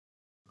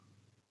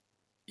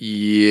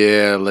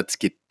Yeah, let's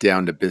get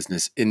down to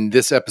business. In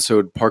this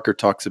episode, Parker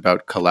talks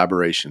about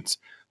collaborations,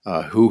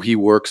 who he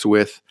works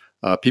with,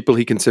 people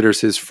he considers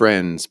his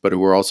friends, but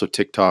who are also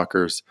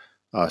TikTokers,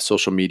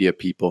 social media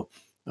people.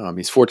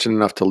 He's fortunate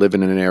enough to live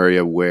in an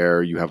area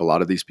where you have a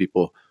lot of these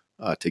people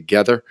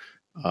together,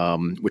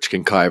 which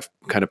can kind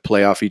of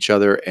play off each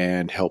other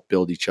and help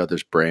build each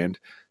other's brand.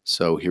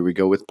 So here we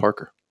go with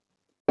Parker.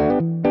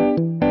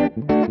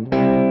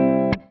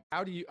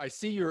 How do you? I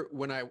see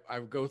when I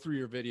go through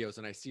your videos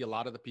and I see a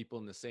lot of the people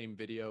in the same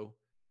video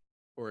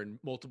or in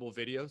multiple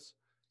videos.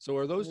 So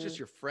are those just Mhm.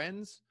 your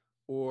friends,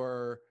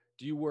 or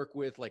do you work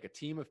with like a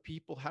team of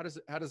people? How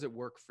does it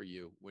work for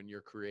you when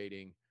you're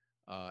creating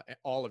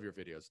all of your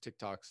videos,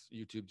 TikToks,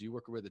 YouTube? Do you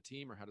work with a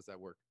team, or how does that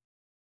work?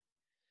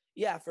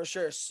 Yeah, for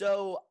sure.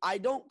 So I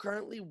don't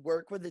currently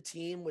work with a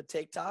team with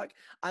TikTok.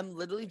 I'm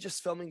literally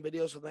just filming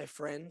videos with my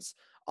friends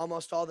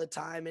almost all the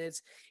time.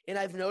 And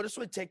I've noticed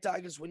with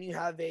TikTok is when you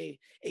have a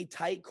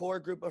tight core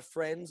group of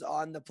friends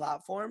on the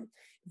platform,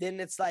 then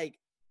it's like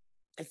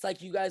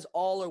you guys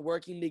all are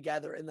working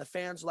together and the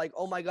fans are like,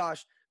 oh my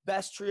gosh,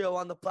 best trio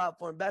on the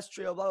platform, best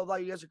trio, blah, blah, blah.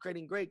 You guys are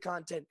creating great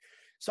content.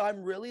 So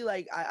I'm really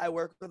like, I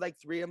work with like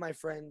three of my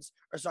friends,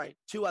 or sorry,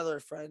 two other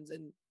friends,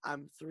 and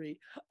I'm three.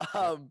 Yeah.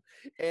 Um,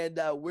 and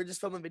we're just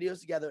filming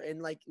videos together.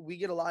 And like, we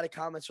get a lot of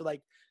comments for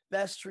like,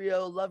 best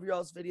trio, love your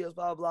all's videos,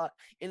 blah, blah, blah.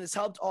 And it's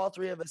helped all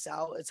three of us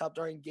out. It's helped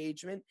our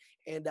engagement.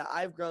 And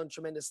I've grown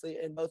tremendously,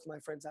 and both of my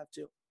friends have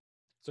too.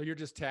 So you're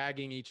just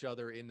tagging each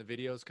other in the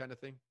videos kind of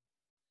thing?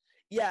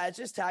 Yeah, it's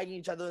just tagging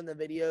each other in the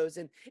videos,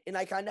 and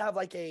I kind of have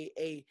like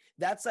a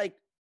that's like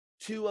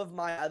two of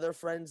my other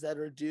friends that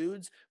are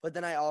dudes, but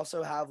then I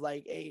also have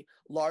like a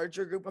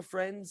larger group of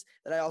friends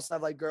that I also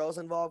have like girls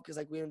involved because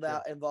like we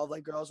Sure. involve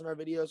like girls in our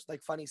videos,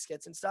 like funny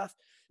skits and stuff.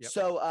 Yep.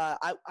 So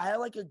I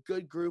have like a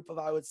good group of,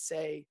 I would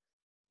say,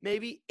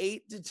 maybe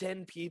 8 to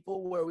 10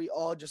 people where we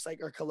all just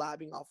like are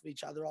collabing off of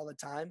each other all the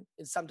time,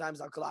 and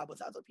sometimes I'll collab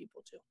with other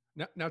people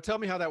too. Now tell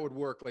me how that would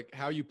work. Like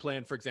how you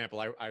plan, for example,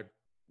 I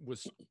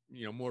was,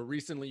 more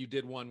recently you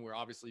did one where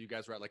obviously you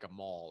guys were at like a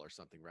mall or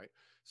something, right?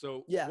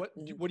 So Yeah. what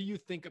do you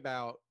think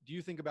about? Do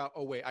you think about,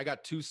 oh wait, I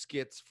got two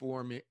skits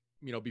for me,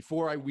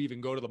 before I even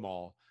go to the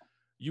mall,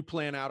 you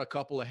plan out a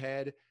couple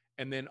ahead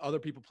and then other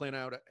people plan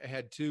out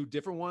ahead too,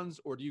 different ones,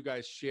 or do you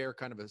guys share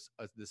kind of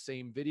the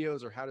same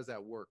videos, or how does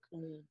that work?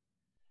 Mhm.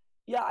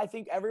 Yeah, I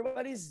think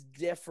everybody's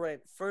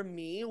different. For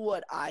me,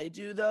 what I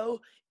do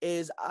though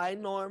is I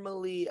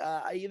normally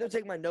I either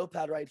take my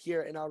notepad right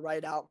here and I'll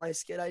write out my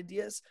skit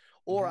ideas,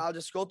 or Hmm. I'll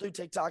just scroll through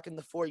TikTok in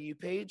the For You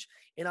page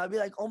and I'll be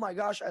like, oh my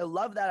gosh, I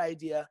love that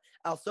idea.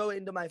 I'll throw it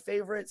into my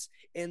favorites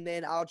and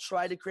then I'll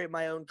try to create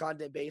my own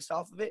content based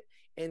off of it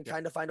and Yep.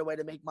 kind of find a way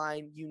to make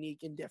mine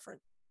unique and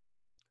different.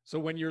 So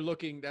when you're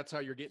looking, that's how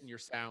you're getting your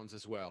sounds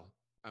as well.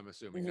 I'm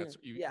assuming Hmm. that's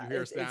you, Yeah, you hear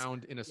a it's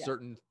sound in a yeah.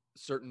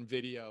 certain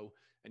video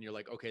and you're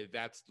like, okay,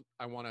 that's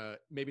I want to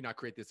maybe not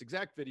create this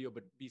exact video,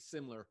 but be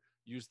similar,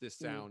 use this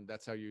Mhm. sound.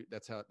 That's how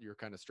your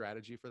kind of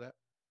strategy for that.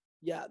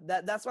 Yeah,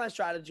 that's my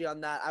strategy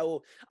on that.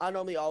 I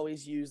normally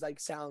always use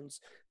like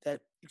sounds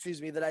that, excuse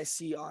me, that I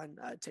see on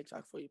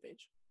TikTok For You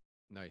page.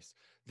 Nice.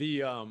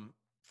 The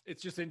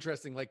it's just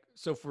interesting. Like,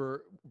 so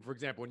for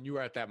example, when you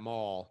were at that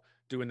mall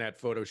doing that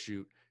photo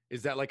shoot,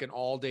 is that like an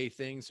all day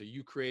thing? So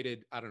you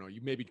created, I don't know,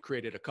 you maybe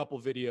created a couple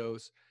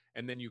videos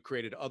and then you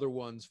created other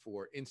ones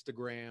for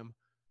Instagram.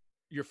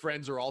 Your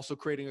friends are also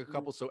creating a Mhm.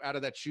 couple. So out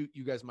of that shoot,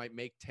 you guys might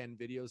make 10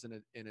 videos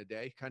in a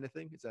day kind of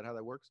thing. Is that how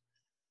that works?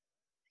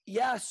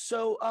 Yeah,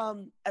 so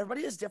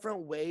everybody has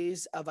different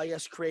ways of, I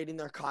guess, creating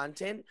their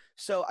content.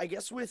 So I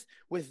guess with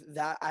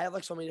that, I have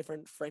like so many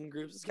different friend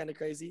groups. It's kind of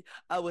crazy.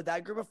 With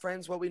that group of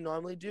friends, what we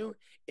normally do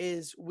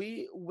is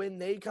we when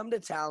they come to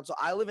town. So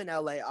I live in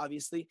LA,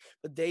 obviously,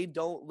 but they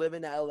don't live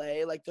in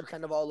LA. Like they're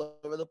kind of all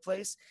over the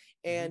place.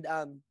 Hmm.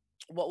 And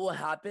what will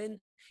happen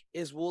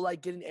is we'll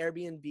like get an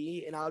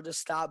Airbnb and I'll just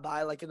stop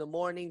by like in the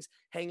mornings,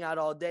 hang out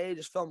all day,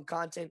 just film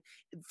content.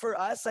 For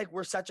us, like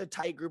we're such a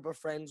tight group of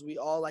friends. We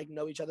all like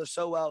know each other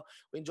so well.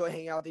 We enjoy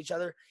hanging out with each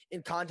other,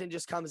 and content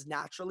just comes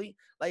naturally.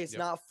 Like it's Yep.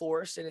 not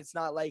forced, and it's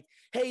not like,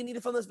 hey, you need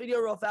to film this video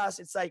real fast.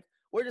 It's like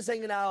we're just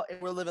hanging out and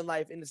we're living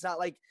life, and it's not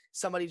like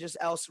somebody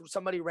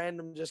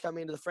random just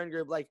coming into the friend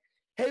group like,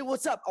 hey,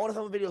 what's up? I want to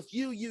film a video with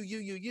you.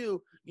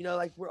 You know,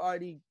 like we're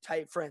already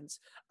tight friends.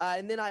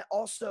 And then I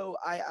also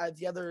I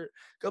the other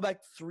go back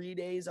 3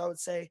 days, I would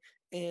say,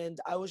 and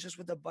I was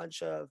with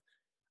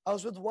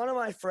one of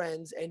my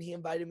friends and he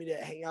invited me to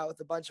hang out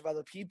with a bunch of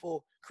other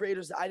people,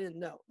 creators that I didn't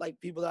know, like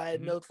people that I had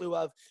Hmm. no clue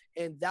of.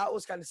 And that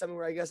was kind of something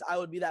where I guess I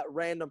would be that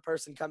random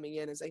person coming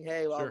in and saying,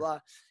 hey, blah, Sure. blah.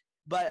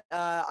 But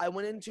I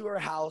went into her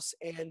house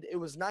and it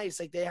was nice.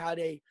 Like they had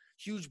a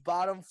huge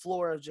bottom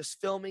floor of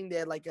just filming. They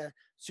had like a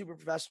super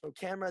professional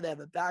camera. They have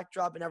a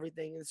backdrop and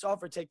everything. And it's all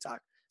for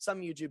TikTok, some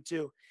YouTube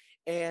too.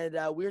 And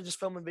we were just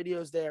filming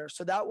videos there.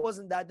 So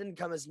that didn't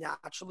come as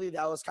naturally.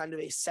 That was kind of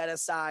a set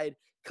aside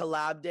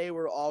collab day.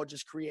 We're all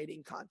just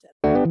creating content.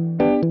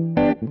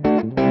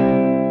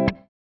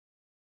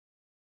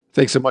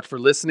 Thanks so much for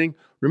listening.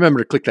 Remember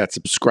to click that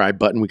subscribe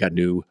button. We got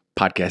new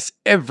podcasts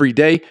every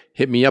day.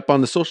 Hit me up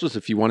on the socials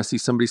if you want to see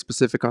somebody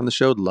specific on the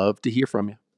show. Love to hear from you.